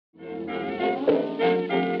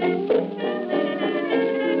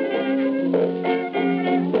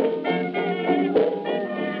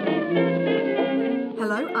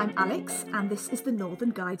Hello, I'm Alex, and this is the Northern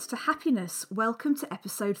Guides to Happiness. Welcome to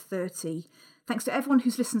episode 30. Thanks to everyone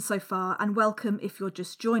who's listened so far, and welcome if you're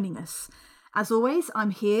just joining us. As always,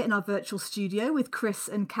 I'm here in our virtual studio with Chris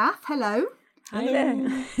and Kath. Hello.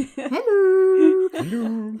 Hello. Hello.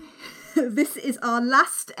 Hello. This is our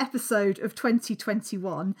last episode of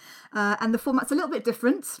 2021, and the format's a little bit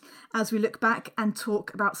different as we look back and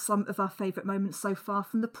talk about some of our favourite moments so far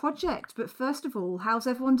from the project. But first of all, how's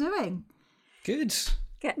everyone doing? Good.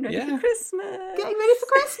 Getting ready for Christmas. Getting ready for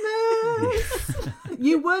Christmas.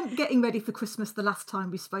 You weren't getting ready for Christmas the last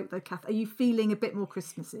time we spoke, though, Kath. Are you feeling a bit more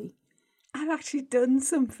Christmassy? I've actually done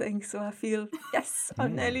something, so I feel, yes,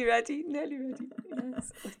 I'm nearly ready.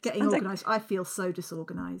 Yes. Getting organised. I feel so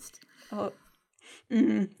disorganised. Oh,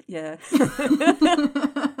 yeah.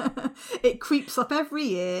 It creeps up every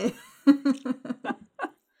year.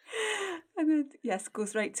 And then, yes,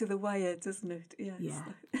 goes right to the wire, doesn't it? Yes.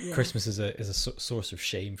 Yeah. Christmas is a source of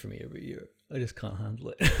shame for me every year. I just can't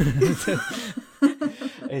handle it.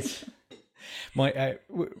 It's my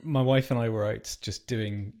wife and I were out just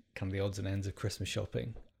doing kind of the odds and ends of Christmas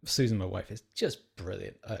shopping. Susan, my wife, is just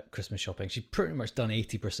brilliant at Christmas shopping. She's pretty much done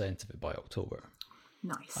 80% of it by October.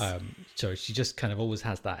 Nice. So she just kind of always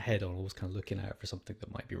has that head on, always kind of looking out for something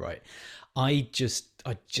that might be right. I just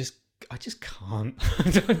can't. I just can't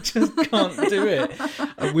do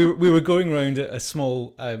it. We were going around a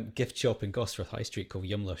small gift shop in Gosforth High Street called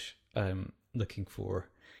Yumlush, looking for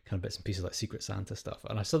kind of bits and pieces like Secret Santa stuff.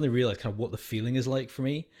 And I suddenly realised kind of what the feeling is like for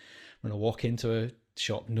me when I walk into a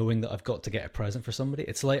shop knowing that I've got to get a present for somebody.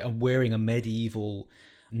 It's like I'm wearing a medieval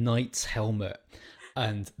knight's helmet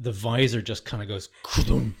and the visor just kind of goes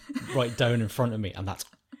right down in front of me, and that's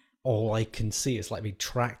all I can see. It's like being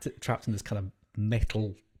trapped in this kind of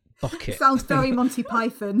metal bucket. Sounds very Monty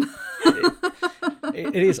Python.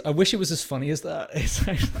 It is. I wish it was as funny as that. It's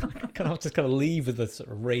actually, I kind of have to leave with a sort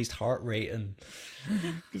of raised heart rate and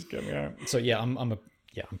just get me out. So yeah, I'm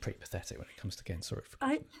pretty pathetic when it comes to getting sorted for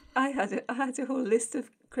Christmas. I had a whole list of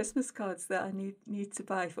Christmas cards that I need to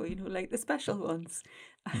buy for, like the special ones.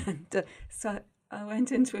 And so I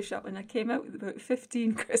went into a shop and I came out with about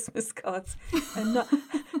 15 Christmas cards and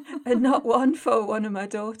not one for one of my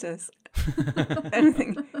daughters.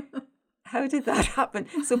 Anything. How did that happen?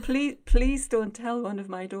 So please don't tell one of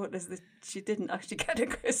my daughters that she didn't actually get a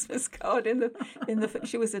Christmas card in the.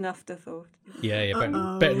 She was an afterthought. Yeah.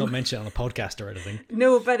 Better not mention it on a podcast or anything.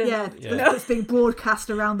 No, better not. Yeah, it's being broadcast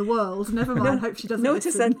around the world. Never mind. Hope she doesn't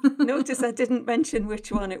listen. Notice I didn't mention which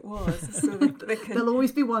one it was, so that they can. They'll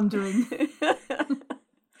always be wondering.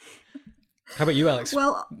 How about you, Alex?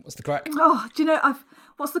 Well, what's the crack? Oh, do you know?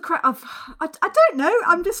 What's the crack? I don't know.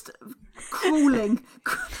 I'm just crawling.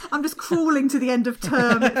 I'm just crawling to the end of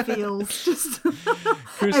term. It feels just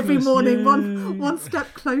every morning, yay. one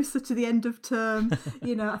step closer to the end of term.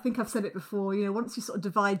 I think I've said it before. Once you sort of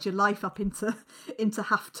divide your life up into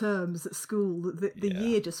half terms at school, the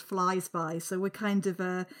year just flies by. So we're kind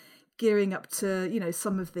of gearing up to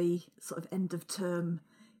some of the sort of end of term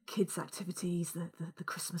kids' activities, the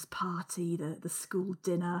Christmas party, the school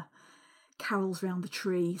dinner. Carols round the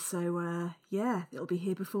tree, so it'll be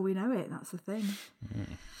here before we know it. That's the thing.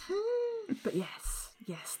 But yes,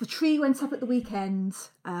 the tree went up at the weekend.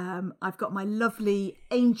 I've got my lovely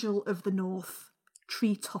Angel of the North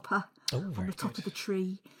tree topper on the top of the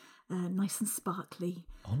tree, nice and sparkly,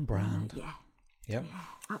 on brand. Yep. Yeah,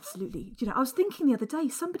 absolutely. I was thinking the other day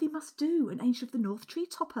somebody must do an Angel of the North tree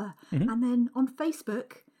topper, and then on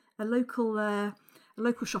Facebook, a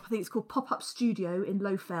local shop, I think it's called Pop-Up Studio in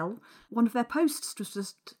Lowfell, one of their posts was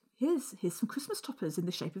just, here's some Christmas toppers in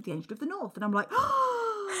the shape of the Angel of the North. And I'm like,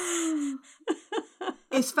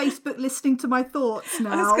 is Facebook listening to my thoughts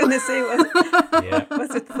now? I was going to say,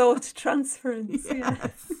 was it thought transference?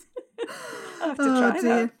 Yes. I'll have to try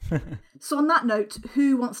that. So on that note,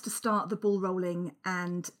 who wants to start the ball rolling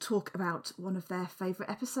and talk about one of their favourite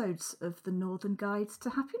episodes of the Northern Guides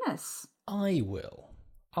to Happiness? I will.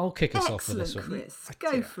 I'll kick us off with this one. Chris.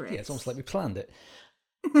 Go for it. Yeah, it's almost like we planned it.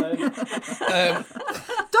 Don't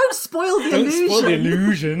spoil the illusion. Don't spoil the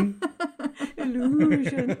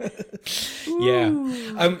illusion.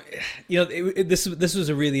 Yeah. This was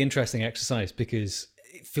a really interesting exercise because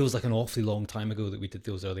it feels like an awfully long time ago that we did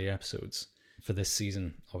those earlier episodes for this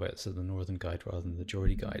season of it, so the Northern Guide rather than the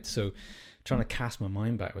Geordie Guide. So trying to cast my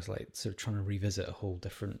mind back was like sort of trying to revisit a whole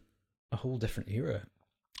different era.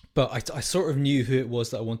 But I sort of knew who it was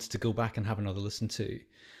that I wanted to go back and have another listen to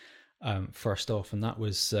first off, and that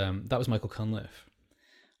was Michael Cunliffe.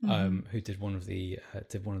 who did one of the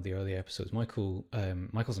early episodes. Michael's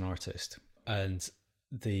an artist, and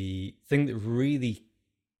the thing that really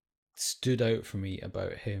stood out for me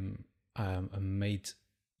about him and made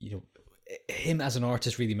him as an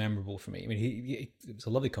artist really memorable for me. I mean, it was a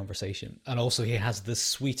lovely conversation, and also he has the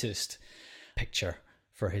sweetest picture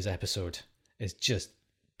for his episode. It's just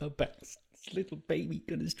the best. Little baby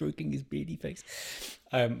kind of stroking his baby face,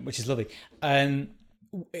 which is lovely. And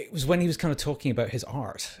it was when he was kind of talking about his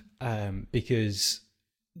art, because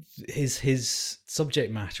his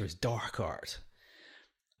subject matter is dark art.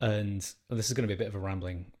 And this is going to be a bit of a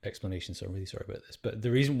rambling explanation, so I'm really sorry about this. But the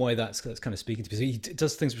reason why that's kind of speaking to me is he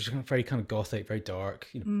does things which are very kind of gothic, very dark,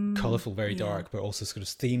 colourful, very dark, but also sort of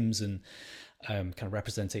themes and kind of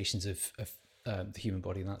representations of the human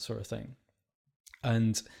body and that sort of thing.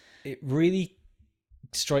 And it really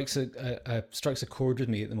strikes a chord with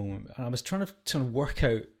me at the moment. And I was trying to work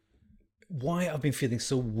out why I've been feeling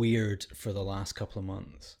so weird for the last couple of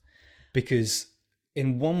months, because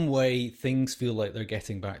in one way things feel like they're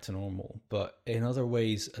getting back to normal, but in other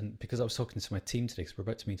ways, and because I was talking to my team today, because we're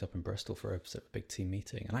about to meet up in Bristol for a big team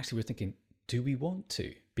meeting, and actually we're thinking, do we want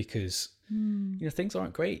to? Because things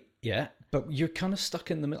aren't great yet, but you're kind of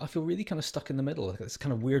stuck in the middle. I feel really kind of stuck in the middle, like this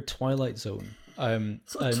kind of weird twilight zone.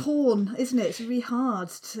 Sort of torn, isn't it? It's really hard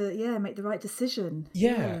to make the right decision.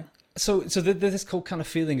 Yeah. So there's this whole kind of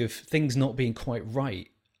feeling of things not being quite right,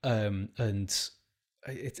 and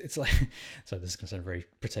it's like, so this is going to sound very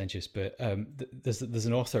pretentious, but there's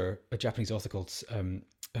an author, a Japanese author called Haruki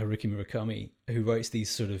Murakami, who writes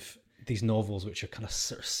these novels which are kind of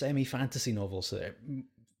sort of semi-fantasy novels. So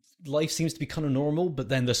life seems to be kind of normal, but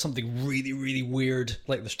then there's something really, really weird,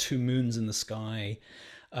 like there's two moons in the sky,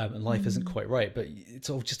 and life isn't quite right, but it's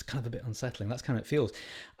all just kind of a bit unsettling. That's kind of how it feels.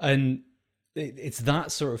 And it's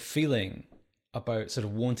that sort of feeling about sort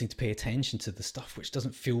of wanting to pay attention to the stuff which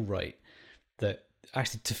doesn't feel right, that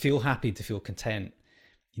actually to feel happy, to feel content,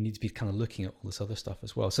 you need to be kind of looking at all this other stuff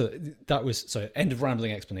as well. So that was, end of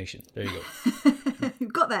rambling explanation. There you go.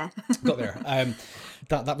 Got there.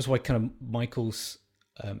 That was why kind of Michael's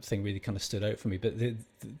thing really kind of stood out for me. But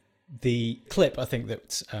the clip I think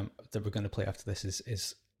that we're going to play after this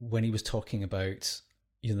is when he was talking about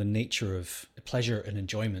the nature of pleasure and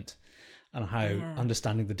enjoyment, and how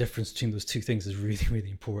understanding the difference between those two things is really, really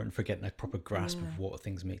important for getting a proper grasp of what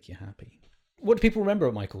things make you happy. What do people remember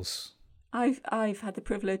at Michael's? I've had the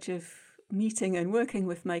privilege of meeting and working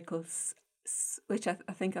with Michael's, which I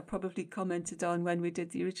think I probably commented on when we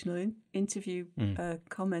did the original interview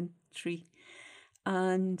commentary,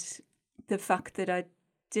 and the fact that I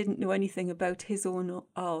didn't know anything about his own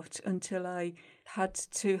art until I had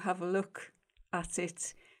to have a look at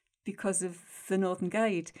it because of the Northern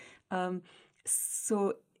Guide.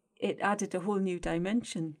 So it added a whole new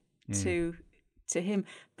dimension to him.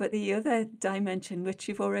 But the other dimension, which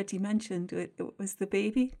you've already mentioned, it was the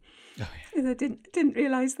baby. Oh, yeah. I didn't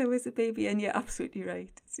realise there was a baby, and you're absolutely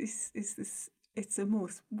right. It's a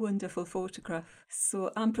most wonderful photograph.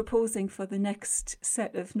 So I'm proposing for the next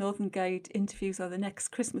set of Northern Guide interviews, or the next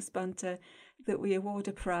Christmas banter, that we award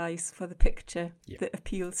a prize for the picture that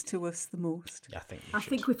appeals to us the most. Yeah, I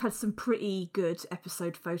think we've had some pretty good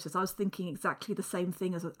episode photos. I was thinking exactly the same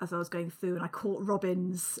thing as I was going through, and I caught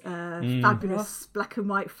Robin's fabulous black and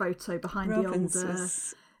white photo behind Robin's the old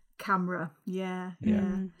camera. Yeah.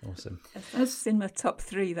 Awesome. It's in my top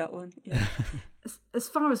 3, that one. Yeah. As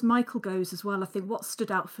far as Michael goes as well, I think what stood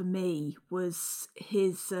out for me was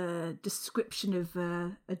his description of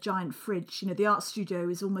a giant fridge. The art studio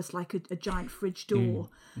is almost like a giant fridge door,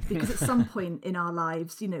 because at some point in our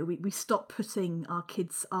lives, we stop putting our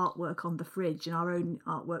kids' artwork on the fridge, and our own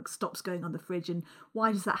artwork stops going on the fridge. And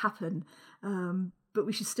why does that happen? But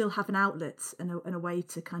we should still have an outlet and a way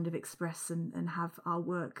to kind of express and have our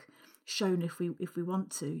work shown if we want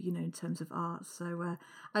to, in terms of art. So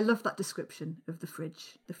I love that description of the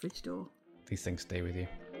fridge door. These things stay with you.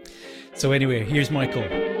 So anyway, here's Michael.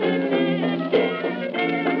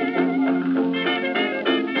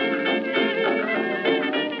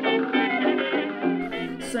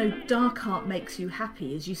 So dark art makes you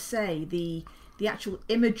happy, as you say. The actual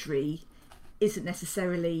imagery isn't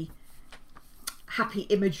necessarily happy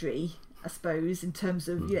imagery, I suppose, in terms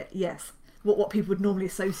of what people would normally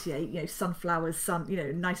associate, sunflowers,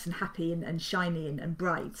 nice and happy and shiny and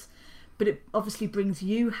bright. But it obviously brings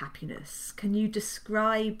you happiness. Can you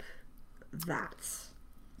describe that?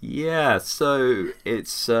 Yeah, so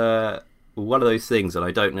it's one of those things, and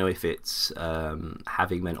I don't know if it's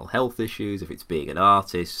having mental health issues, if it's being an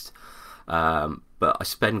artist, but I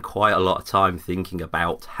spend quite a lot of time thinking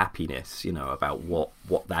about happiness, about what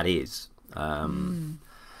that is.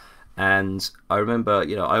 And I remember,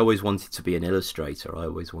 I always wanted to be an illustrator. I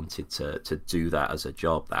always wanted to do that as a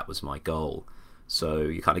job. That was my goal. So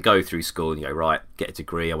you kind of go through school and you go, right, get a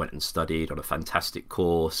degree. I went and studied on a fantastic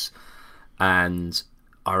course. And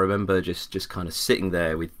I remember just kind of sitting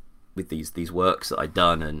there with these works that I'd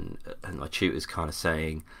done, and my tutors kind of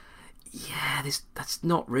saying, yeah, that's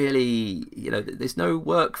not really, there's no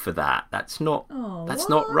work for that. That's not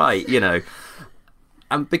right,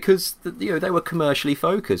 And because they were commercially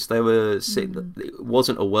focused, they were it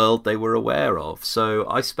wasn't a world they were aware of. So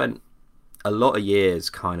I spent a lot of years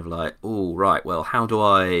kind of like, oh right, well, how do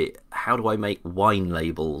I make wine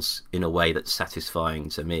labels in a way that's satisfying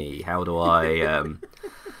to me? How do I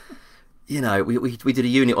we did a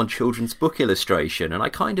unit on children's book illustration, and I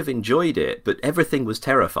kind of enjoyed it, but everything was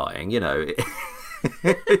terrifying.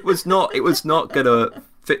 It was not going to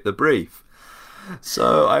fit the brief.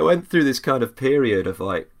 So I went through this kind of period of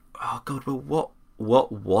like, oh God, well,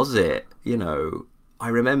 what was it? I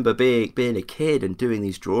remember being a kid and doing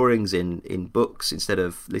these drawings in books instead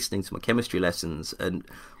of listening to my chemistry lessons. And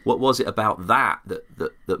what was it about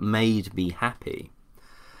that made me happy?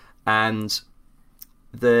 And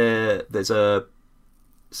there's a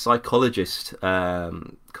psychologist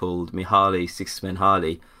called Mihaly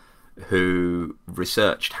Csikszentmihalyi who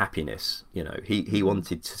researched happiness. He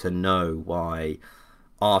wanted to know why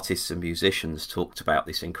artists and musicians talked about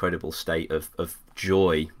this incredible state of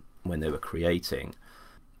joy when they were creating.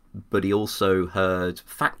 But he also heard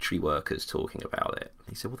factory workers talking about it.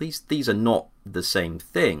 He said, well, these are not the same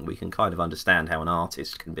thing. We can kind of understand how an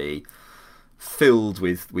artist can be filled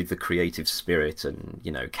with the creative spirit and,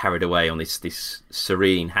 carried away on this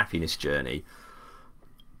serene happiness journey.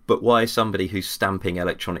 But why is somebody who's stamping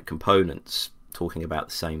electronic components talking about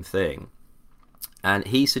the same thing? And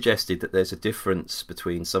he suggested that there's a difference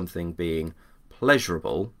between something being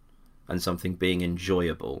pleasurable and something being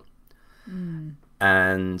enjoyable.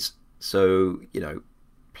 And so,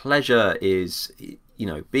 pleasure is,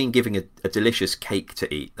 being given a delicious cake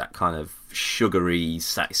to eat, that kind of sugary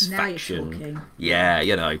satisfaction.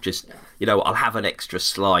 I'll have an extra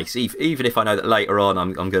slice, even if I know that later on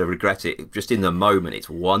I'm going to regret it. Just in the moment, it's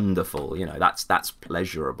wonderful. That's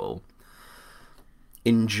pleasurable.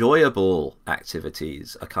 Enjoyable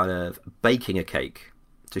activities are kind of baking a cake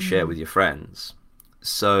to share with your friends.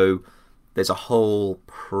 So there's a whole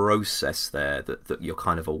process there that you're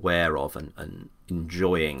kind of aware of and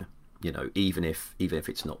enjoying, even if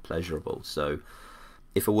it's not pleasurable. So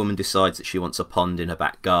if a woman decides that she wants a pond in her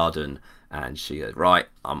back garden and she goes, right,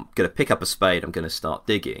 I'm going to pick up a spade, I'm going to start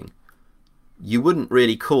digging, you wouldn't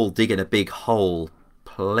really call digging a big hole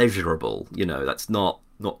pleasurable. That's not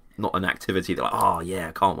an activity that, like, oh yeah,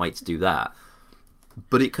 I can't wait to do that.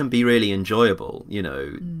 But it can be really enjoyable.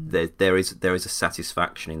 There is a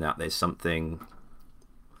satisfaction in that. There's something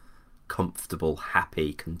comfortable,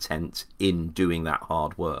 happy, content in doing that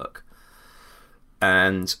hard work.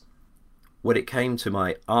 And when it came to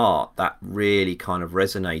my art, that really kind of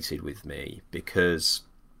resonated with me, because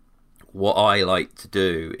what I like to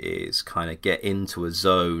do is kind of get into a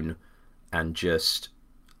zone and just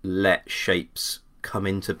let shapes come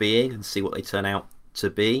into being and see what they turn out to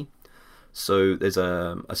be. So there's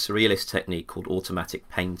a surrealist technique called automatic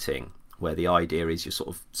painting, where the idea is you sort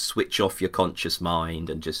of switch off your conscious mind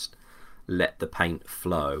and just let the paint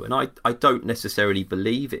flow. And I don't necessarily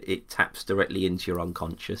believe it taps directly into your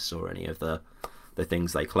unconscious or any of the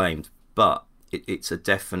things they claimed, but it's a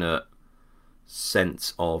definite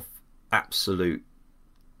sense of absolute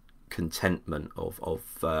contentment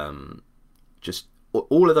of just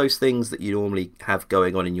all of those things that you normally have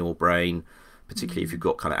going on in your brain, particularly if you've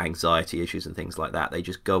got kind of anxiety issues and things like that. They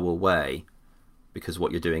just go away because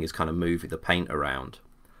what you're doing is kind of moving the paint around.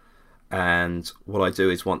 And what I do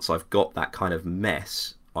is, once I've got that kind of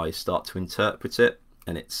mess, I start to interpret it,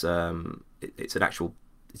 and it's a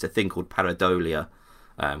thing called pareidolia,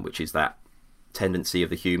 which is that tendency of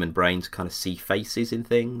the human brain to kind of see faces in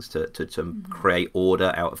things, to create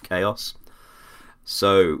order out of chaos.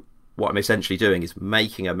 So what I'm essentially doing is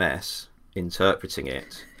making a mess, interpreting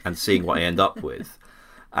it, and seeing what I end up with.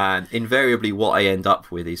 And invariably what I end up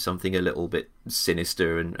with is something a little bit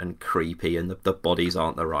sinister and creepy, and the bodies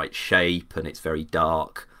aren't the right shape and it's very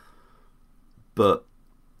dark. But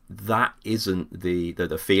that isn't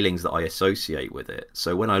the feelings that I associate with it.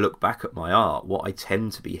 So when I look back at my art, what I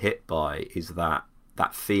tend to be hit by is that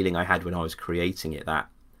feeling I had when I was creating it, that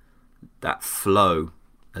flow,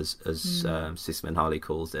 as Csikszentmihalyi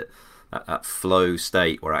calls it, that flow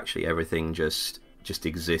state where actually everything just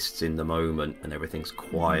exists in the moment and everything's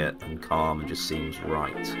quiet and calm and just seems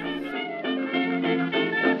right.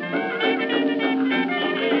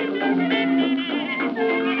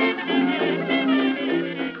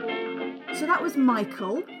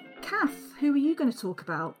 Michael. Kath, who are you going to talk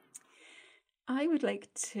about? I would like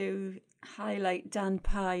to highlight Dan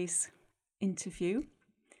Pye's interview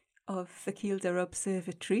of the Kielder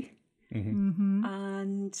Observatory.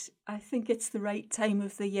 And I think it's the right time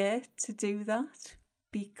of the year to do that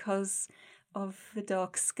because of the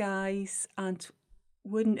dark skies, and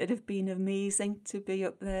wouldn't it have been amazing to be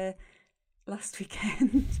up there last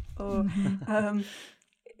weekend? Or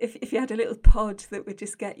if you had a little pod that would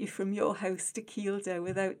just get you from your house to Kielder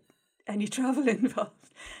without any travel involved.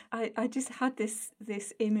 I just had this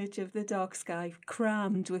image of the dark sky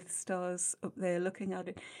crammed with stars up there looking at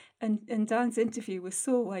it. And Dan's interview was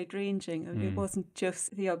so wide-ranging. I mean, it wasn't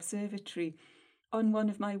just the observatory. On one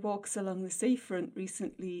of my walks along the seafront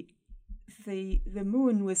recently, the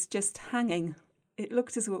moon was just hanging. It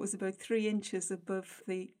looked as though it was about 3 inches above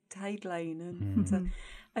the tide line.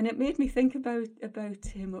 And it made me think about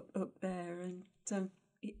him up there. And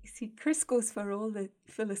see, Chris goes for all the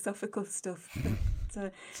philosophical stuff.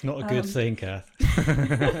 But, it's not a good thing, Kath.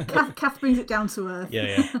 Kath brings it down to earth.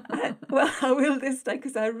 Yeah. Well, I will this time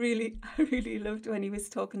because I really loved when he was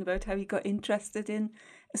talking about how he got interested in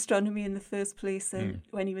astronomy in the first place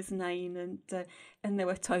when he was 9, and there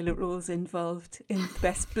were toilet rolls involved in the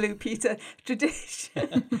best Blue Peter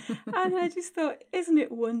tradition. And I just thought, isn't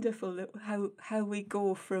it wonderful that how we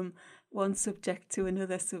go from one subject to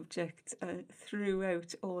another subject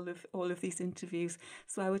throughout all of these interviews.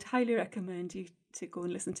 So I would highly recommend you to go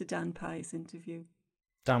and listen to Dan Pye's interview.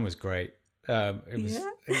 Dan was great. It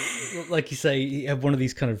was like you say, he had one of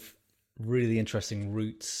these kind of really interesting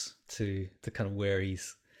routes to kind of where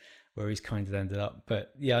he's kind of ended up.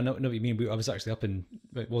 But yeah, I know what you mean. I was actually up in,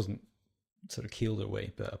 it wasn't sort of Kielder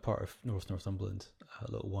way, but a part of Northumberland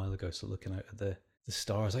a little while ago. So looking out at the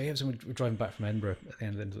stars. We're driving back from Edinburgh at the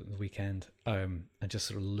end of the weekend, and just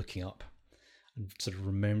sort of looking up and sort of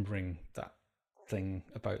remembering that thing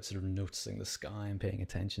about sort of noticing the sky and paying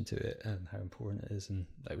attention to it and how important it is. And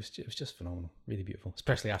it was just phenomenal, really beautiful,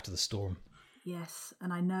 especially after the storm. Yes,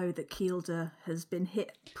 and I know that Kielder has been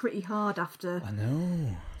hit pretty hard after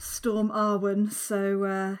Storm Arwen.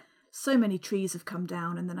 So many trees have come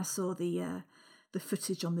down, and then I saw the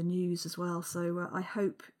footage on the news as well. So I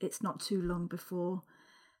hope it's not too long before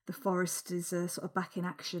the forest is sort of back in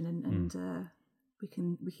action, and we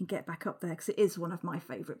can get back up there, because it is one of my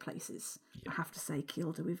favourite places. I have to say,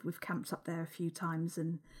 Kielder. We've camped up there a few times,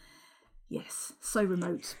 and yes, so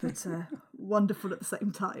remote but wonderful at the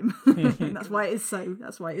same time. That's why it is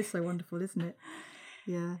so wonderful, isn't it?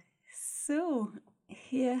 Yeah. So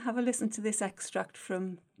here, have a listen to this extract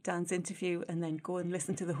from Dan's interview, and then go and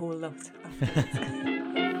listen to the whole lot afterwards.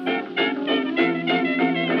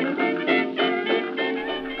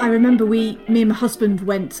 I remember me and my husband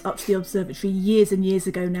went up to the observatory years and years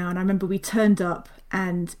ago now, and I remember we turned up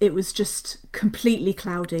and it was just completely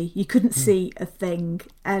cloudy. You couldn't see a thing,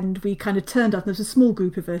 and we kind of turned up, and there was a small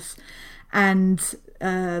group of us, and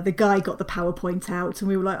the guy got the PowerPoint out, and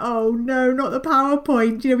we were like, oh no, not the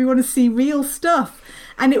PowerPoint, we want to see real stuff.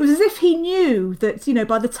 And it was as if he knew that,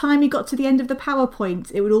 by the time he got to the end of the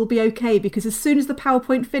PowerPoint, it would all be okay, because as soon as the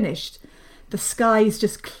PowerPoint finished, the skies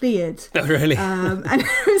just cleared. Oh, really? And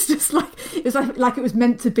it was just like it was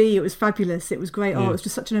meant to be. It was fabulous. It was great. It was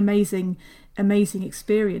just such an amazing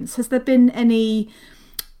experience. Has there been any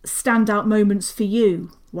standout moments for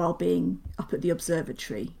you while being up at the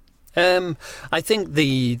observatory? I think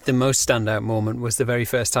the most standout moment was the very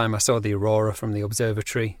first time I saw the aurora from the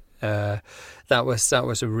observatory. That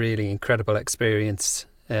was a really incredible experience.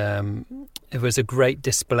 It was a great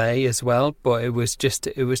display as well, but it was just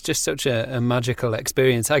such a magical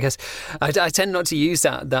experience. I guess I tend not to use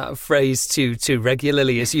that phrase too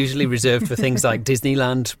regularly. It's usually reserved for things like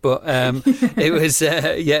Disneyland, but it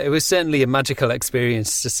was certainly a magical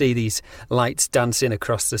experience. To see these lights dancing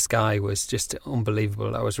across the sky was just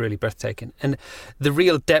unbelievable. That was really breathtaking. And the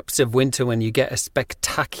real depths of winter, when you get a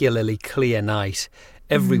spectacularly clear night,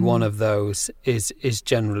 every one of those is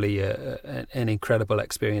generally an incredible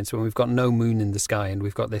experience. When we've got no moon in the sky and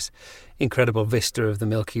we've got this incredible vista of the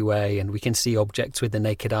Milky Way, and we can see objects with the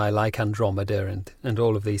naked eye like Andromeda and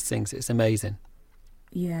all of these things, it's amazing.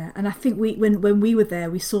 Yeah, and I think when we were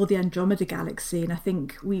there, we saw the Andromeda galaxy, and I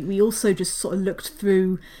think we also just sort of looked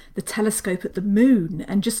through the telescope at the moon,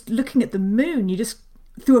 and just looking at the moon, you just,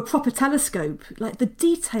 through a proper telescope, like the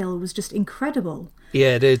detail was just incredible.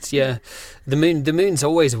 Yeah, it is. Yeah, the moon's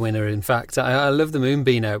always a winner. In fact, I love the moon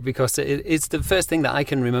being out, because it's the first thing that I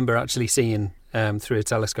can remember actually seeing through a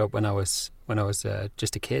telescope when I was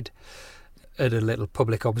just a kid. at a little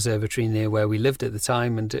public observatory near where we lived at the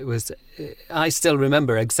time, and I still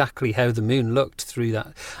remember exactly how the moon looked through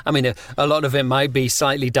that. I mean, a lot of it might be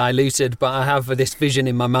slightly diluted, but I have this vision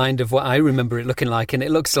in my mind of what I remember it looking like, and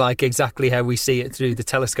it looks like exactly how we see it through the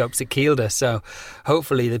telescopes at Kielder. So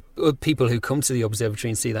hopefully the people who come to the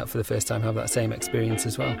observatory and see that for the first time have that same experience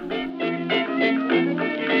as well.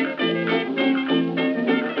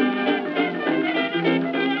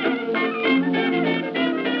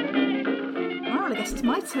 It's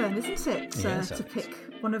my turn, isn't it, Yes, to Alex. pick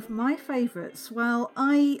one of my favourites. Well,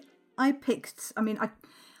 I picked. I mean,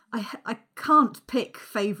 I can't pick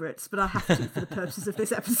favourites, but I have to for the purposes of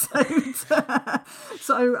this episode.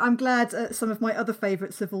 So I'm glad some of my other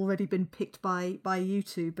favourites have already been picked by you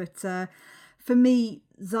two. But for me,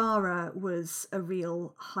 Zara was a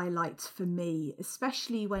real highlight for me,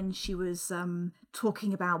 especially when she was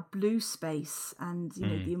talking about blue space and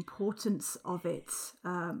the importance of it.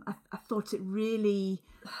 I thought it really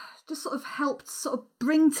just sort of helped sort of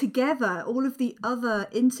bring together all of the other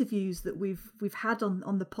interviews that we've had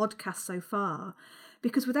on the podcast so far,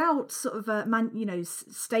 because without sort of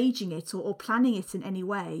staging it or planning it in any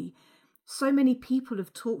way, so many people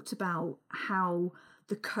have talked about how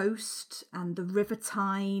the coast and the River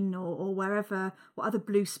Tyne or wherever, what other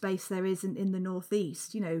blue space there is in the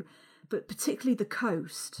northeast, but particularly the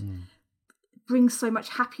coast, brings so much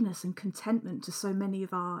happiness and contentment to so many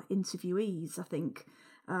of our interviewees. I think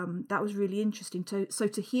that was really interesting. So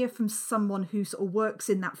to hear from someone who sort of works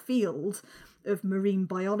in that field of marine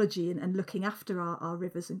biology and looking after our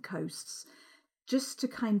rivers and coasts, just to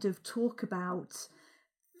kind of talk about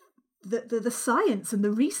the science and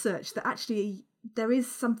the research that actually there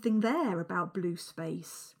is something there about blue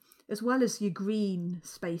space, as well as your green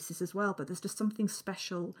spaces as well. But there's just something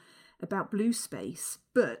special about blue space.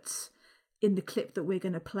 But in the clip that we're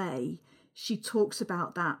going to play, she talks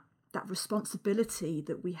about that responsibility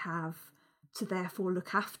that we have to therefore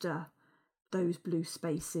look after those blue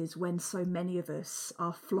spaces when so many of us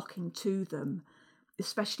are flocking to them,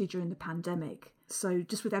 especially during the pandemic. So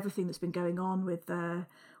just with everything that's been going on with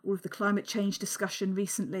all of the climate change discussion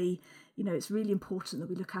recently, it's really important that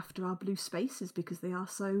we look after our blue spaces because they are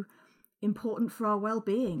so important for our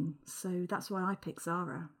well-being. So that's why I picked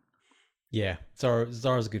Zara. Yeah,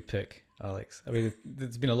 Zara's a good pick, Alex. I mean,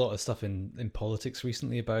 there's been a lot of stuff in politics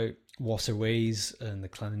recently about waterways and the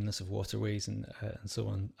cleanliness of waterways and so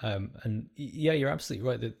on. And yeah, you're absolutely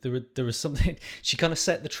right that there was something. She kind of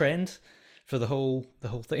set the trend for the whole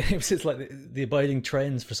thing. It was just like the abiding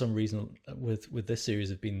trends for some reason with this series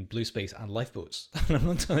have been blue space and lifeboats. I'm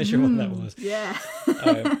not entirely sure what that was. Yeah.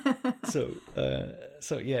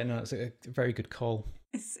 So yeah, no, it's a very good call.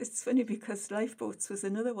 It's funny because lifeboats was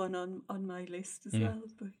another one on my list as well,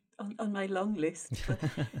 but on my long list. But,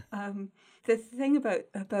 the thing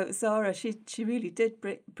about Zara, she really did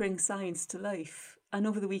bring science to life. And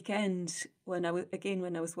over the weekend, when I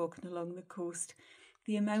was walking along the coast,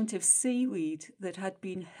 the amount of seaweed that had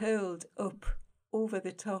been hurled up over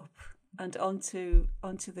the top and onto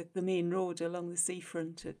the main road along the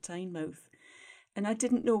seafront at Tynemouth. And I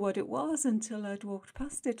didn't know what it was until I'd walked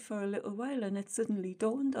past it for a little while, and it suddenly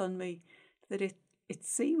dawned on me that it's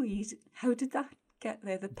seaweed. How did that get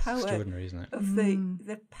there? The power It's extraordinary, isn't it? of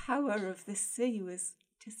the power of the sea was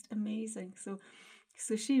just amazing. So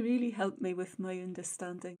she really helped me with my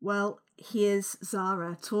understanding. Well, here's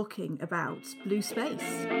Zara talking about blue space.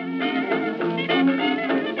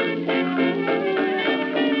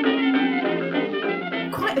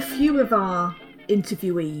 Quite a few of our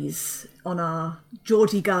interviewees on our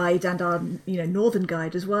Geordie guide and our Northern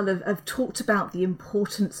guide as well have talked about the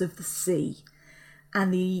importance of the sea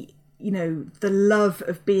and the love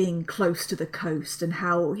of being close to the coast, and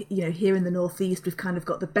how here in the northeast we've kind of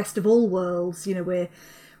got the best of all worlds.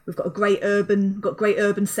 We've got great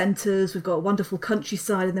urban centres, we've got a wonderful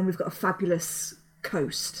countryside, and then we've got a fabulous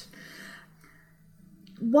coast.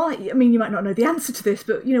 Why? I mean, you might not know the answer to this,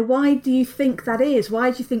 but why do you think that is?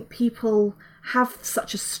 Why do you think people have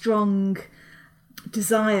such a strong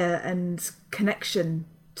desire and connection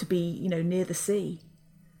to be near the sea?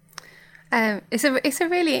 It's a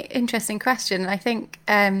really interesting question. I think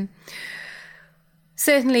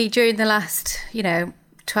certainly during the last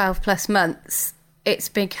 12 plus months, it's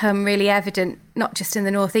become really evident, not just in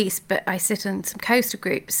the northeast, but I sit on some coastal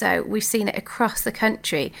groups, so we've seen it across the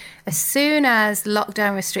country. As soon as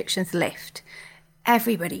lockdown restrictions lift,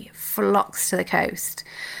 everybody flocks to the coast.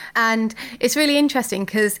 And it's really interesting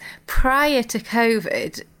because prior to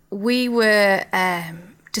COVID, we were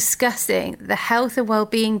discussing the health and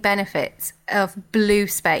well-being benefits of blue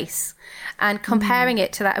space and comparing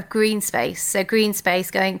it to that of green space. So green space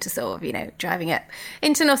going to sort of, driving up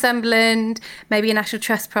into Northumberland, maybe a National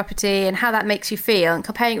Trust property, and how that makes you feel, and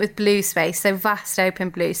comparing it with blue space, so vast open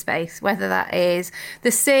blue space, whether that is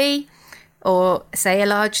the sea or say a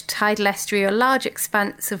large tidal estuary or a large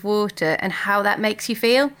expanse of water, and how that makes you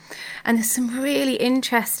feel. And there's some really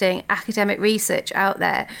interesting academic research out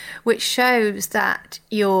there which shows that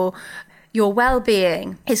your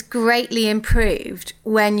well-being is greatly improved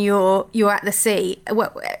when you're at the sea.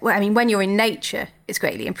 When you're in nature, it's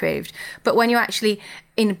greatly improved. But when you're actually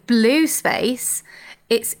in blue space,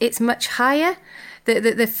 it's much higher.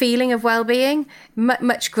 The feeling of well-being,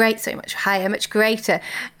 much higher, much greater.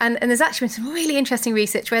 And there's actually been some really interesting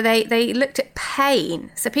research where they looked at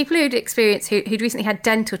pain. So people who'd recently had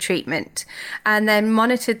dental treatment and then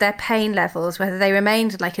monitored their pain levels, whether they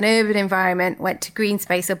remained in like an urban environment, went to green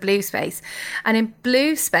space or blue space. And in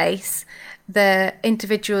blue space, the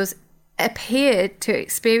individuals appeared to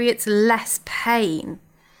experience less pain.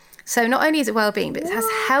 So not only is it well-being, but it has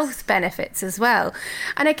health benefits as well.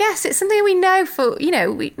 And I guess it's something we know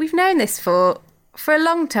we've known this for a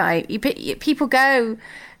long time. People have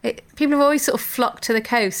always sort of flocked to the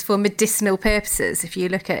coast for medicinal purposes, if you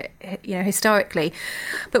look at, historically.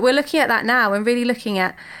 But we're looking at that now and really looking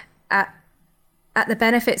at the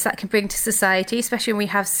benefits that can bring to society, especially when we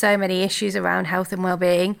have so many issues around health and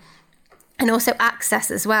well-being, and also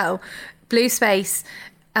access as well. Blue space.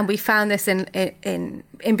 And we found this in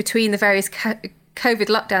between the various COVID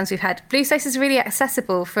lockdowns we've had. Blue space is really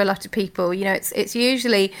accessible for a lot of people. It's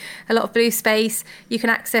usually a lot of blue space you can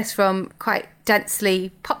access from quite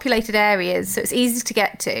densely populated areas, so it's easy to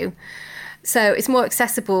get to. So it's more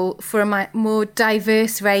accessible for a more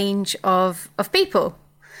diverse range of people.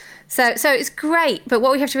 So it's great, but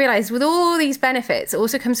what we have to realise, with all these benefits,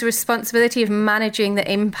 also comes the responsibility of managing the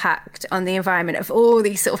impact on the environment of all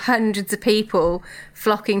these sort of hundreds of people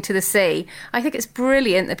flocking to the sea. I think it's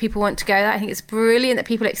brilliant that people want to go there. I think it's brilliant that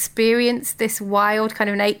people experience this wild kind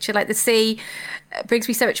of nature. Like the sea brings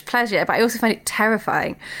me so much pleasure, but I also find it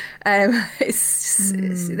terrifying. It's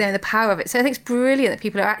the power of it. So I think it's brilliant that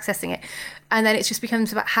people are accessing it. And then it just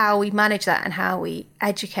becomes about how we manage that and how we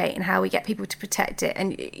educate and how we get people to protect it.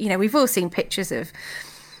 And, we've all seen pictures of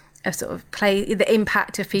sort of the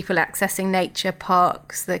impact of people accessing nature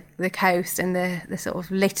parks, the coast, and the sort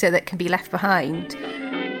of litter that can be left behind.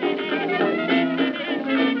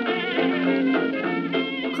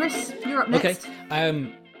 Chris, you're up next.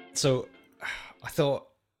 Okay. So I thought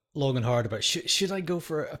long and hard about should I go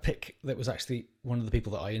for a pick that was actually one of the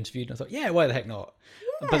people that I interviewed, and I thought, yeah, why the heck not?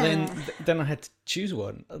 Yeah. But then I had to choose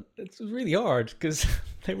one. It was really hard because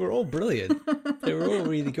they were all brilliant. They were all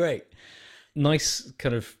really great. Nice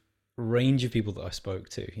kind of range of people that I spoke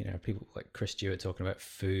to. People like Chris Stewart talking about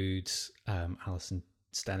foods, Alison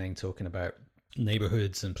Stenning talking about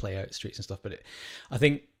neighborhoods and play out streets and stuff. But I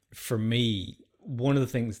think for me, one of the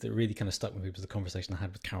things that really kind of stuck with me was the conversation I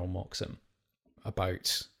had with Carol Moxham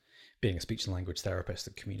about being a speech and language therapist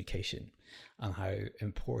and communication and how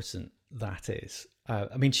important that is.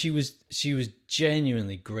 She was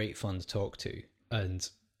genuinely great fun to talk to, and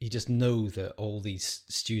you just know that all these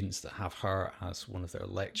students that have her as one of their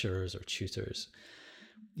lecturers or tutors,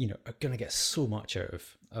 are going to get so much out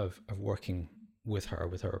of working with her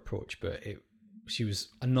approach. But she was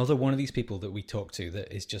another one of these people that we talk to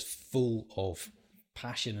that is just full of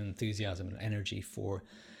passion and enthusiasm and energy for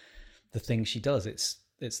the thing she does. It's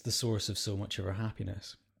the source of so much of her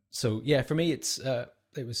happiness. So yeah, for me, it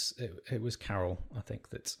was Carol. I think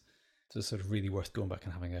that's sort of really worth going back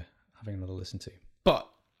and having another listen to. But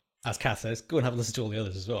as Kath says, go and have a listen to all the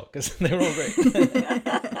others as well, because they were all great.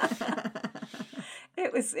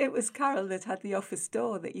 It was Carol that had the office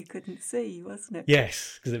door that you couldn't see, wasn't it?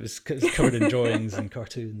 Yes, because it was covered in drawings and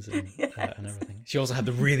cartoons and everything. She also had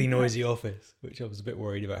the really noisy office, which I was a bit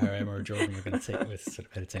worried about how Emma or Jordan were going to take with sort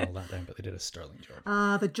of editing all that down, but they did a sterling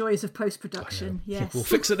job. The joys of post-production, yes. We'll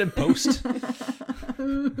fix it in post.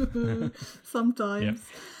 Sometimes.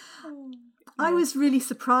 Yeah. I was really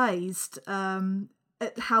surprised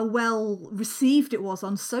at how well received it was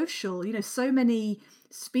on social. So many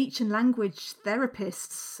speech and language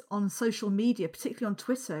therapists on social media, particularly on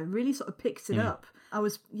Twitter, really sort of picked it up. I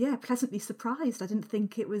was pleasantly surprised. I didn't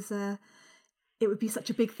think it would be such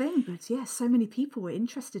a big thing, but so many people were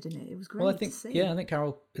interested in it. It was great. Well, I think to see. I think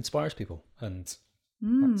Carol inspires people, and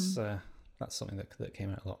that's something that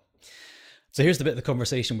came out a lot. So here's the bit of the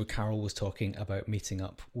conversation where Carol was talking about meeting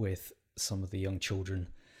up with some of the young children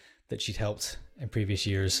that she'd helped in previous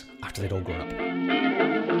years after they'd all grown up.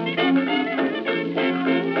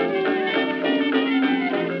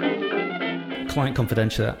 client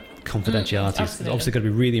confidentiality is absolutely. obviously going to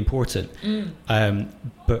be really important.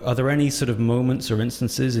 But are there any sort of moments or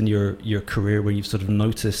instances in your career where you've sort of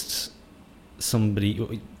noticed somebody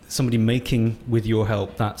making, with your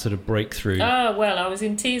help, that sort of breakthrough? Well, I was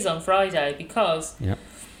in tears on Friday because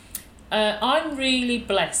I'm really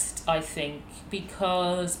blessed, I think,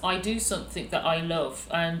 because I do something that I love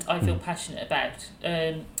and I feel passionate about.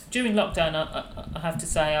 During lockdown, I have to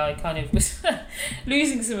say I kind of was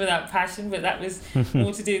losing some of that passion, but that was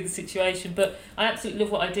more to do with the situation. But I absolutely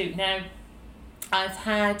love what I do. Now, I've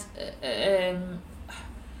had,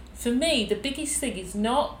 for me, the biggest thing is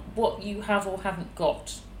not what you have or haven't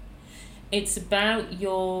got. It's about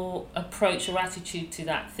your approach or attitude to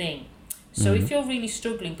that thing. So if you're really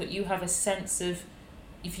struggling, but you have a sense of,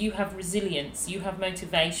 if you have resilience, you have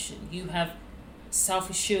motivation, you have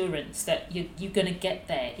self-assurance that you're going to get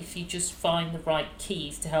there if you just find the right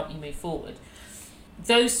keys to help you move forward.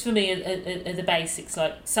 Those for me are the basics,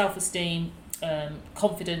 like self-esteem,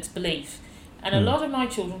 confidence, belief. And a lot of my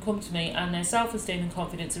children come to me and their self-esteem and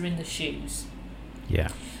confidence are in the shoes. Yeah.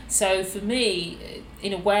 So for me,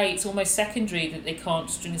 in a way, it's almost secondary that they can't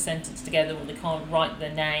string a sentence together or they can't write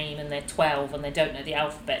their name and they're 12 and they don't know the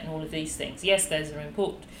alphabet and all of these things. Yes, those are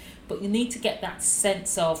important, but you need to get that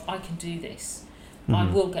sense of, I can do this. I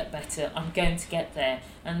will get better. I'm going to get there.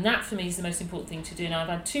 And that for me is the most important thing to do. Now, I've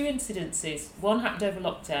had 2 incidences. One happened over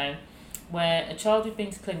lockdown where a child had been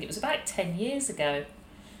to clinic. It was about 10 years ago.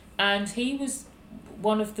 And he was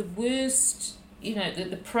one of the worst,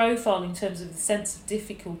 the profile in terms of the sense of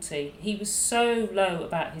difficulty. He was so low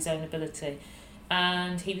about his own ability.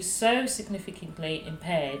 And he was so significantly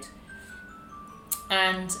impaired.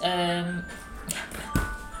 And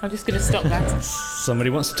I'm just going to stop that. Somebody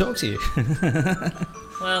wants to talk to you.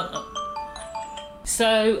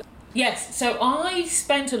 So I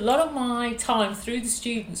spent a lot of my time through the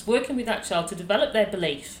students working with that child to develop their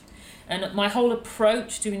belief. And my whole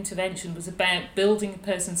approach to intervention was about building a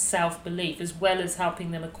person's self-belief as well as helping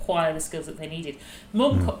them acquire the skills that they needed.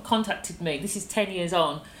 Mum contacted me, this is 10 years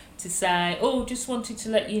on, to say, just wanted to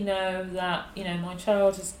let you know that, my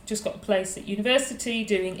child has just got a place at university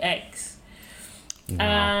doing X. Wow.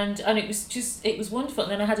 And it was wonderful.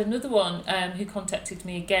 And then I had another one who contacted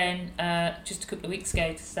me again just a couple of weeks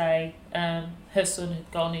ago to say her son had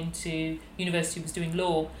gone into university, was doing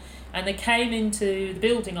law, and they came into the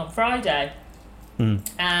building on Friday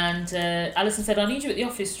and Alison said, I need you at the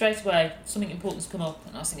office straight away, something important's come up.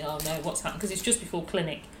 And I was thinking, oh no, what's happened? Because it's just before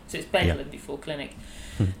clinic, so it's bedlam before clinic.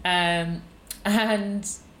 And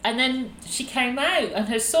then she came out, and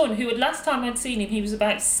her son, who had last time I'd seen him, he was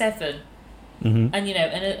about 7. And and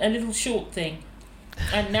a little short thing,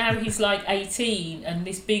 and now he's like 18 and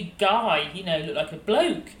this big guy, looked like a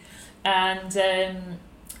bloke, and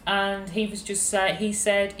he was just he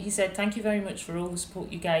said thank you very much for all the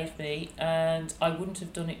support you gave me, and I wouldn't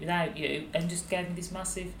have done it without you, and just gave me this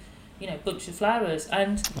massive bunch of flowers,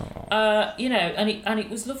 and and it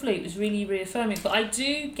was lovely. It was really reaffirming. But I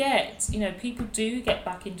do get people do get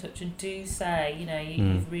back in touch and do say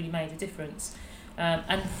you've really made a difference.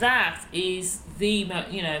 And that is the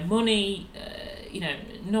money.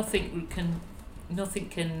 Nothing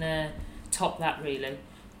can top that, really.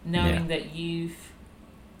 Knowing that you've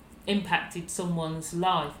impacted someone's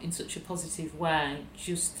life in such a positive way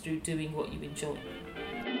just through doing what you enjoy.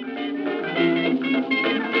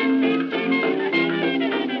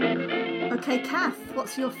 Okay, Kath,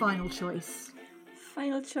 what's your final choice?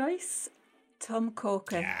 Final choice? Tom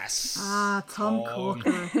Corker. Yes. Tom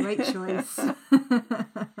Corker. Great choice.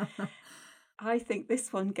 I think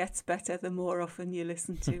this one gets better the more often you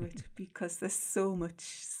listen to it because there's so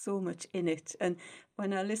much in it. And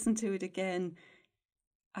when I listened to it again,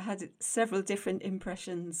 I had several different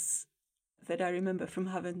impressions that I remember from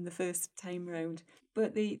having the first time round.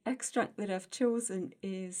 But the extract that I've chosen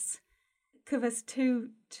covers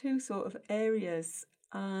two sort of areas,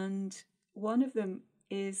 and one of them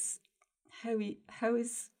is how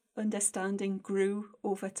his understanding grew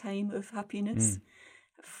over time of happiness,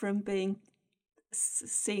 from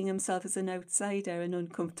seeing himself as an outsider and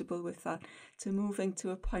uncomfortable with that, to moving to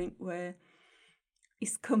a point where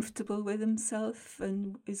he's comfortable with himself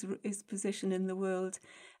and his position in the world,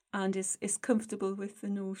 and is comfortable with the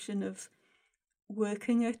notion of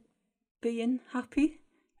working at being happy.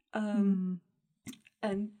 And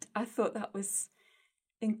I thought that was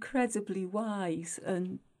incredibly wise,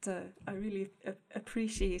 and I really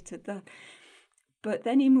appreciated that. But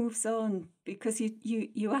then he moves on, because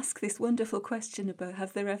you ask this wonderful question about,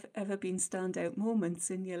 have there ever been standout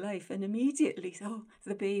moments in your life? And immediately,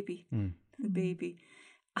 the baby.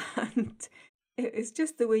 And it's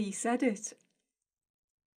just the way you said it.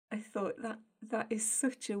 I thought that is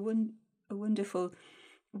such a wonderful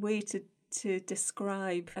way to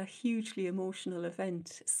describe a hugely emotional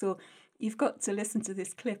event. So you've got to listen to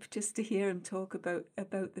this clip just to hear him talk about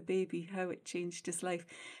the baby, how it changed his life.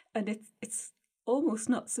 And it's almost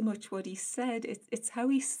not so much what he said, it's how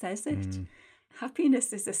he says it.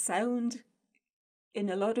 Happiness is a sound. In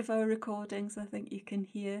a lot of our recordings, I think you can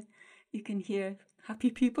hear happy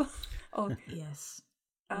people. Or yes,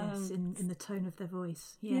 in the tone of their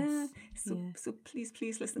voice. Yes. So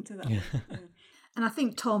please listen to that. Yeah. Yeah. And I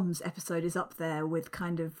think Tom's episode is up there with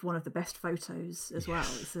kind of one of the best photos as well.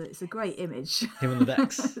 It's a great image. Him on the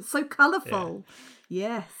decks. It's so colourful. Yeah.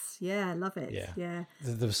 Yes, yeah, love it. Yeah.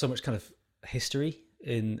 There was so much kind of history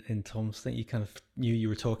in Tom's thing. You kind of knew you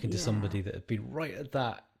were talking to somebody that had been right at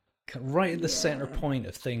the center point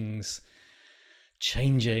of things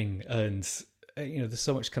changing, and there's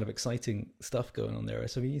so much kind of exciting stuff going on there.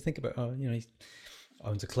 So when you think about, he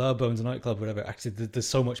owns a club, owns a nightclub, whatever. Actually, there's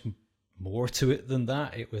so much more to it than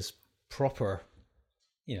that. It was properly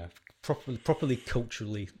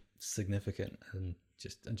culturally significant and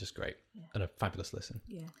just great, and a fabulous listen.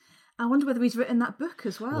 Yeah. I wonder whether he's written that book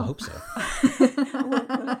as well. Well, I hope so.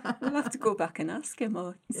 We'll have to go back and ask him,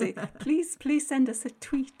 or say, please send us a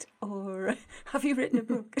tweet, or have you written a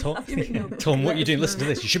book? Tom, what are you doing? Listen to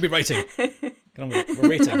this. You should be writing. Come on, we're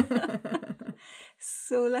waiting.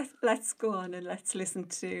 So let's go on and let's listen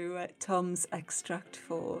to Tom's extract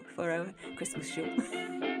for our Christmas show.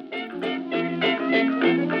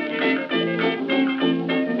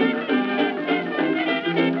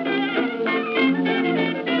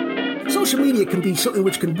 Social media can be something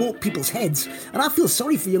which can warp people's heads, and I feel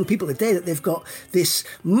sorry for young people today that they've got this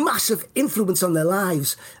massive influence on their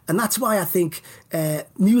lives, and that's why I think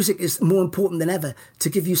music is more important than ever, to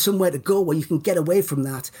give you somewhere to go where you can get away from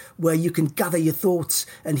that, where you can gather your thoughts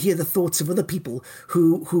and hear the thoughts of other people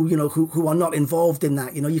who are not involved in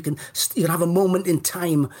that. You can have a moment in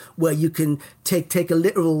time where you can take a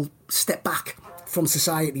literal step back from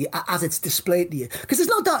society as it's displayed to you. Because there's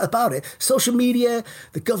no doubt about it, social media,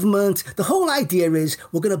 the government, the whole idea is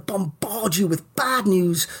we're going to bombard you with bad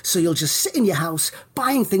news, so you'll just sit in your house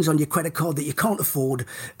buying things on your credit card that you can't afford,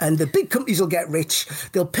 and the big companies will get rich,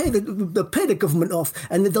 they'll pay the government off,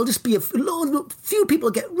 and there'll just be a few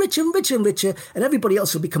people get richer and richer and richer, and everybody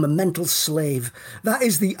else will become a mental slave. That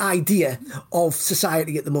is the idea of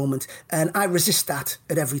society at the moment, and I resist that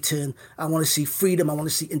at every turn. I want to see freedom, I want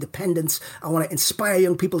to see independence, I want to inspire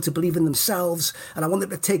young people to believe in themselves, and I want them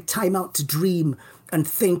to take time out to dream and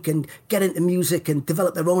think and get into music and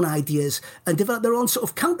develop their own ideas and develop their own sort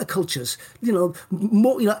of countercultures.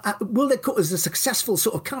 World Ed Cut as a successful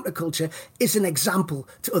sort of counterculture is an example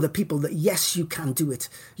to other people that yes, you can do it.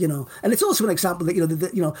 And it's also an example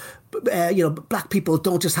that black people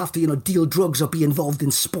don't just have to deal drugs or be involved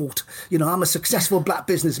in sport. I'm a successful black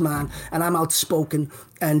businessman, and I'm outspoken,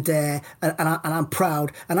 and I'm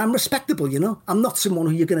proud, and I'm respectable. I'm not someone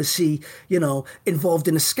who you're going to see involved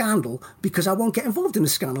in a scandal, because I won't get involved in a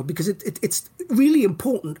scandal, because it's really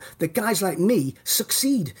important that guys like me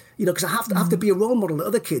succeed, because I have to be a role model to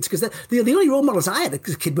other kids, because the only role models I had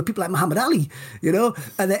as a kid were people like Muhammad Ali,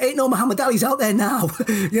 and there ain't no Muhammad Alis out there now.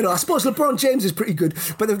 I suppose LeBron James is pretty good,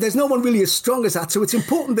 but there's no one really as strong as that. So it's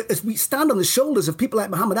important that as we stand on the shoulders of people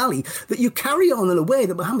like Muhammad Ali, that you carry on in a way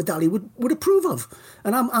that Muhammad Ali would approve of.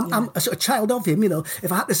 And I'm a sort of child of him.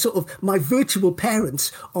 If I had to sort of, my virtual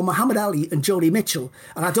parents are Muhammad Ali and Joni Mitchell,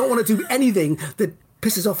 and I don't want to do anything that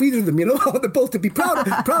pisses off either of them. I want them both to be proud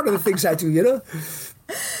of the things I do.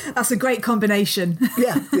 That's a great combination.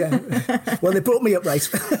 Yeah. Well, they brought me up right.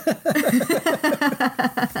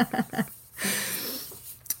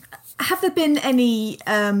 Have there been any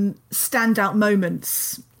standout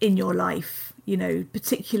moments in your life?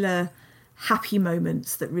 Particular happy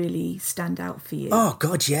moments that really stand out for you? Oh,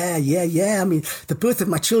 God, yeah. I mean, the birth of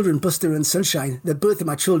my children, Buster and Sunshine, the birth of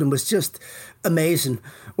my children was just amazing.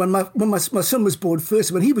 When my son was born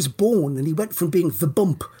first, when he was born and he went from being the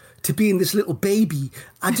bump to being this little baby,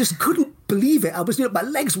 I just couldn't believe it. I was, my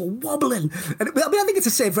legs were wobbling. And I think it's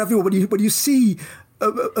the same for everyone. When you see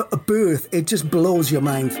a birth, it just blows your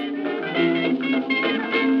mind.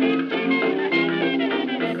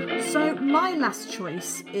 So my last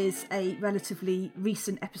choice is a relatively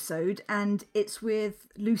recent episode, and it's with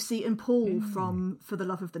Lucy and Paul from For the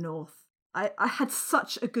Love of the North. I had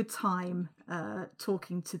such a good time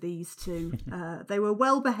talking to these two. They were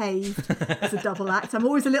well behaved as a double act. I'm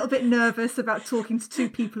always a little bit nervous about talking to two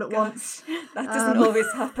people at once. That doesn't always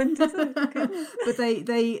happen, does it? But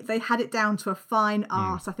they had it down to a fine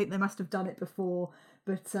art. I think they must have done it before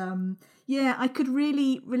But yeah, I could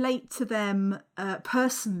really relate to them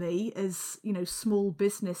personally as, you know, small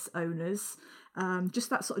business owners. Just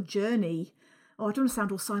that sort of journey. Oh, I don't want to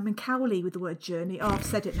sound all Simon Cowley with the word journey. Oh, I've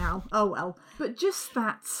said it now. Oh, well. But just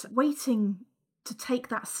that waiting to take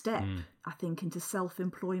that step, I think, into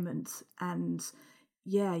self-employment. And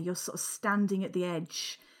yeah, you're sort of standing at the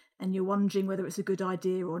edge and you're wondering whether it's a good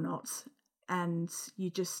idea or not. And you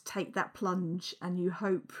just take that plunge and you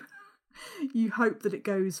hope that it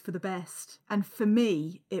goes for the best. And for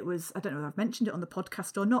me, it was, I don't know if I've mentioned it on the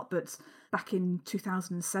podcast or not, but back in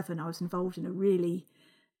 2007, I was involved in a really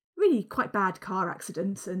quite bad car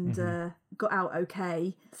accident and got out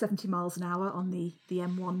okay, 70 miles an hour on the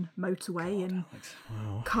M1 motorway. God, and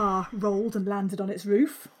wow. Car rolled and landed on its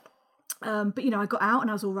roof. But, you know, I got out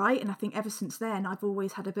and I was all right. And I think ever since then, I've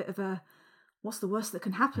always had a bit of a what's the worst that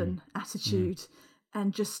can happen attitude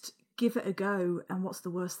and just give it a go. And what's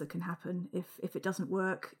the worst that can happen? If it doesn't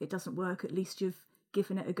work, it doesn't work. At least you've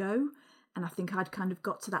given it a go. And I think I'd kind of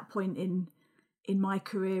got to that point in my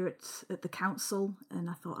career at the council, and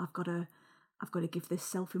I thought I've got to give this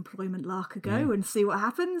self-employment lark a go and see what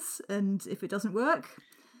happens. And if it doesn't work,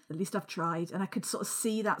 at least I've tried. And I could sort of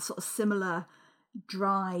see that sort of similar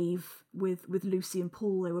drive with Lucy and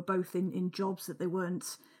Paul. They were both in jobs that they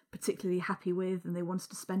weren't particularly happy with, and they wanted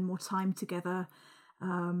to spend more time together.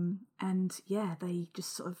 And yeah, they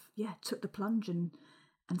just sort of took the plunge and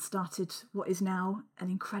started what is now an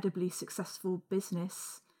incredibly successful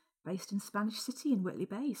business based in Spanish City in Whitley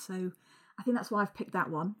Bay. So I think that's why I've picked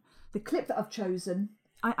that one. The clip that I've chosen,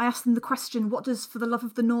 I asked them the question, what does For the Love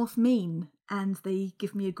of the North mean? And they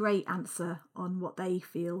give me a great answer on what they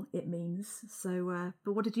feel it means. So,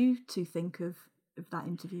 but what did you two think of that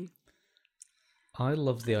interview? I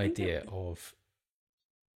love the idea of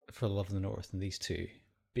For the Love of the North and these two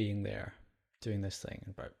being there, doing this thing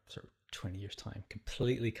in about sort of 20 years' time,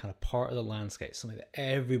 completely kind of part of the landscape, something that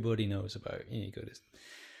everybody knows about. You know, you go to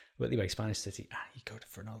Whitley Bay, Spanish City, you go to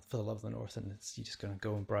For the Love of the North, and you're just going to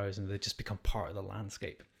go and browse, and they just become part of the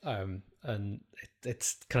landscape. And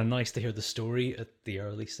it's kind of nice to hear the story at the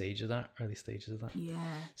early stages of that. Yeah.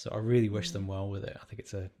 So I really wish them well with it. I think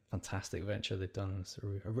it's a fantastic venture they've done. It's a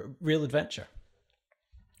real adventure.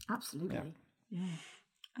 Absolutely. Yeah.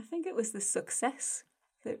 I think it was the success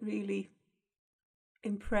that really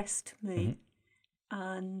impressed me,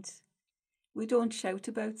 and we don't shout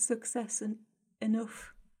about success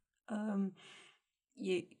enough.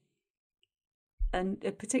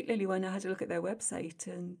 Particularly when I had a look at their website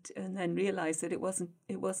and then realised that it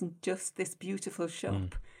wasn't just this beautiful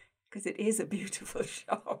shop, because it is a beautiful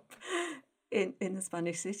shop in the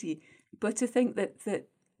Spanish City. But to think that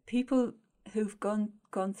people who've gone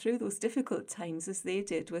through those difficult times as they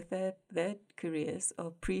did with their careers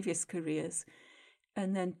or previous careers,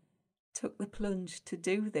 and then took the plunge to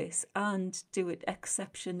do this and do it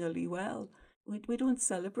exceptionally well. We don't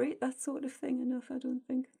celebrate that sort of thing enough, I don't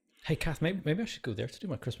think. Hey, Kath, maybe I should go there to do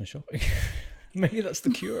my Christmas shopping. Maybe that's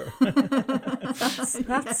the cure.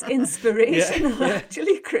 That's inspirational,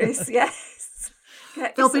 actually, Chris. Yes.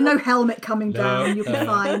 There'll be no helmet coming down. You'll be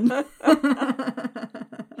fine.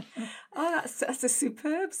 Oh, that's a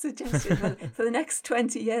superb suggestion. Well, for the next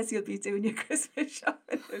 20 years, you'll be doing your Christmas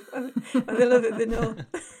shopping for the Love of the North.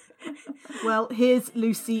 Well, here's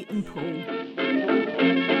Lucy and Paul.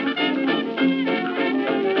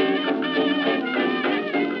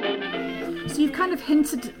 So you've kind of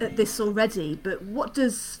hinted at this already, but what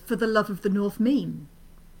does For the Love of the North mean?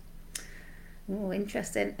 Oh,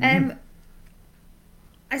 interesting.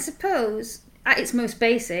 I suppose at its most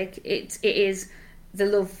basic, it is the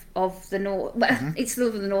love of the North. Well, it's the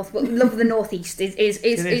love of the North, but love of the Northeast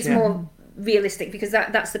is more realistic, because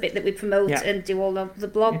that's the bit that we promote and do all of the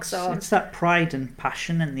blogs on. It's that pride and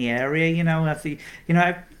passion in the area, you know.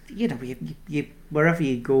 Wherever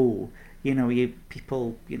you go, you know,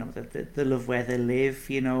 people, you know, they love where they live.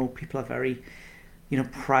 You know, people are very, you know,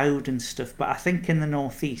 proud and stuff. But I think in the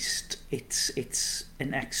Northeast, it's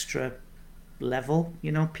an extra level.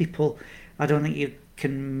 You know, people. I don't think you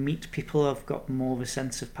can meet people who've got more of a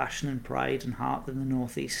sense of passion and pride and heart than the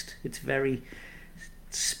Northeast. It's very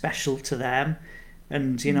special to them,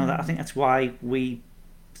 and you know that I think that's why we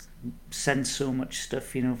send so much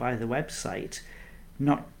stuff, you know, via the website,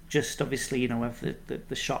 not just obviously, you know, have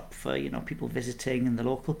the shop for, you know, people visiting in the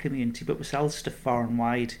local community, but we sell stuff far and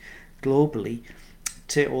wide globally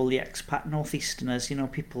to all the expat Northeasterners, you know,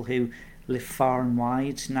 people who live far and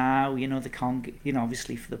wide now. You know, they can't get, you know,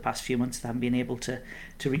 obviously for the past few months they haven't been able to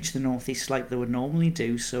reach the Northeast like they would normally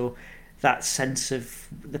do, so that sense of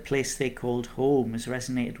the place they called home has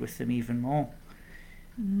resonated with them even more.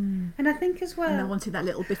 And I think as well, and they wanted that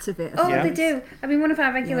little bit of it. They do. I mean, one of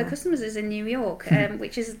our regular customers is in New York,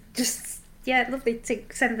 which is just lovely to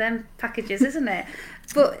send them packages, isn't it?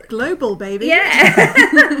 But global, baby. Yeah.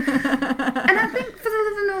 And I think for the Live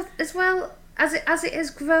in the North as well, as it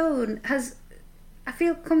has grown, I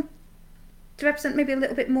feel come to represent maybe a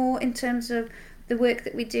little bit more in terms of the work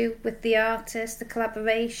that we do with the artists, the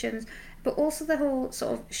collaborations, but also the whole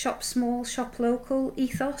sort of shop small, shop local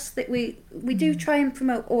ethos that we do try and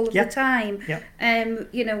promote all of the time. We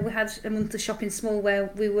had a monthly shopping small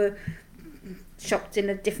where we were shopped in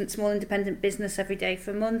a different small independent business every day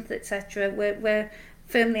for a month, etc. We're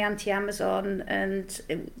firmly anti-Amazon, and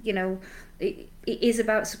it is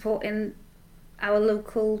about supporting our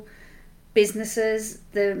local businesses,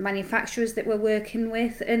 the manufacturers that we're working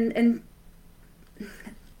with, and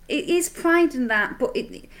it is pride in that, but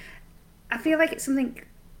I feel like it's something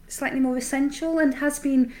slightly more essential and has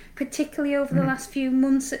been particularly over the last few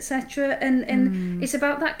months, etc. And it's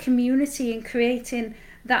about that community and creating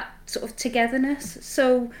that sort of togetherness.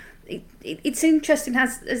 So it's interesting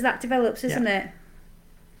as that develops, isn't it?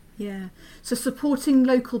 Yeah. So supporting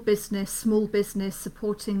local business, small business,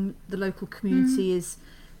 supporting the local community is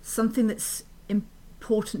something that's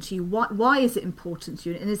important to you. Why is it important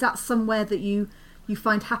to you? And is that somewhere that you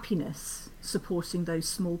find happiness, supporting those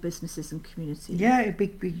small businesses and communities? Yeah,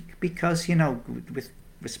 because with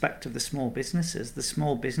respect to the small businesses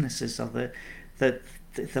are the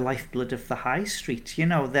lifeblood of the high street.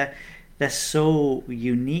 They're so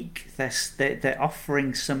unique. They're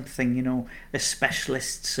offering something, a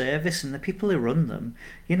specialist service, and the people who run them,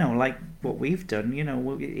 like what we've done,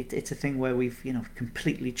 it's a thing where we've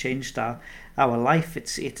completely changed our life.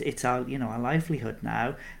 It's our our livelihood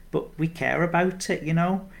now. But we care about it,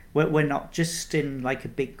 We're not just in like a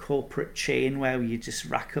big corporate chain where you just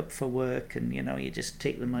rack up for work and, you just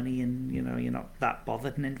take the money and, you're not that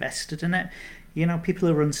bothered and invested in it. People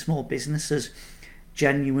who run small businesses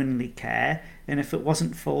genuinely care. And if it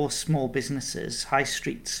wasn't for small businesses, high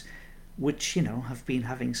streets, which, have been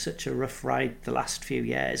having such a rough ride the last few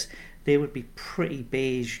years, they would be pretty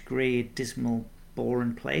beige, grey, dismal,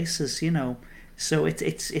 boring places, So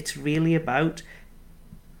it's really about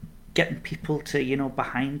getting people to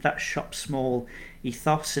behind that shop small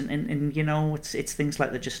ethos, and it's things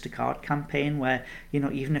like the Just a Card campaign where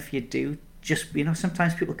even if you do just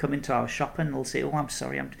sometimes people come into our shop and they'll say, oh, I'm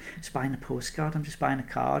sorry, I'm just buying a postcard, I'm just buying a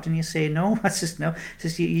card, and you say no, that's just no, it's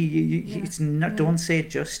just it's not, don't say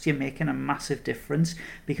just, you're making a massive difference,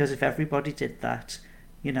 because if everybody did that,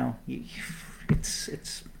 it's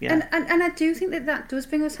and I do think that does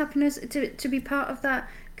bring us happiness to be part of that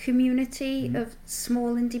community of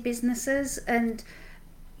small indie businesses, and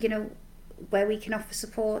where we can offer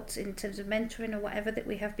support in terms of mentoring or whatever that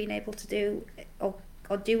we have been able to do or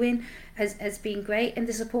doing has been great, and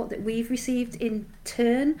the support that we've received in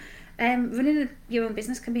turn. Running your own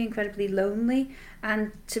business can be incredibly lonely,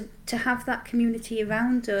 and to have that community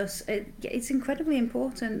around us, it's incredibly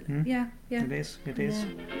important. It is.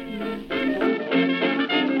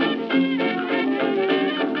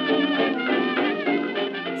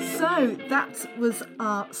 So that was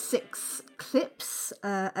our 6 clips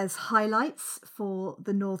as highlights for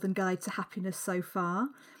the Northern Guide to Happiness so far.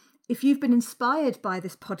 If you've been inspired by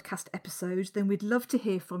this podcast episode, then we'd love to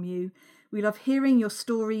hear from you. We love hearing your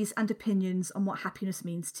stories and opinions on what happiness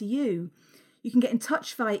means to you. You can get in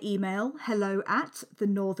touch via email,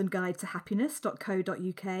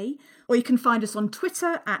 hello@thenorthernguidetohappiness.co.uk, or you can find us on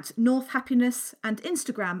Twitter @NorthHappiness and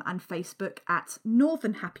Instagram and Facebook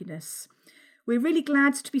 @NorthernHappiness. We're really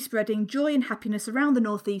glad to be spreading joy and happiness around the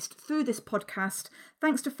North East through this podcast,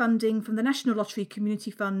 thanks to funding from the National Lottery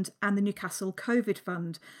Community Fund and the Newcastle COVID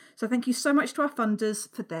Fund. So thank you so much to our funders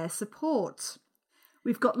for their support.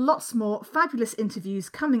 We've got lots more fabulous interviews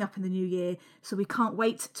coming up in the new year, so we can't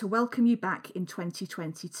wait to welcome you back in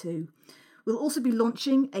 2022. We'll also be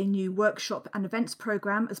launching a new workshop and events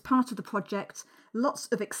programme as part of the project. Lots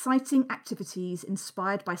of exciting activities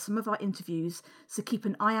inspired by some of our interviews, so keep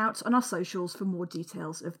an eye out on our socials for more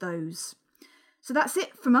details of those. So that's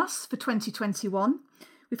it from us for 2021.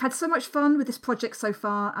 We've had so much fun with this project so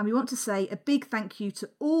far, and we want to say a big thank you to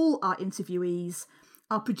all our interviewees,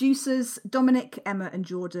 our producers, Dominic, Emma and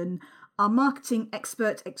Jordan, our marketing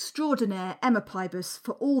expert extraordinaire, Emma Pybus,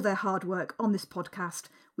 for all their hard work on this podcast.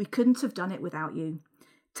 We couldn't have done it without you.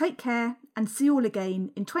 Take care and see you all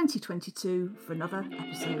again in 2022 for another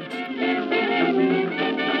episode.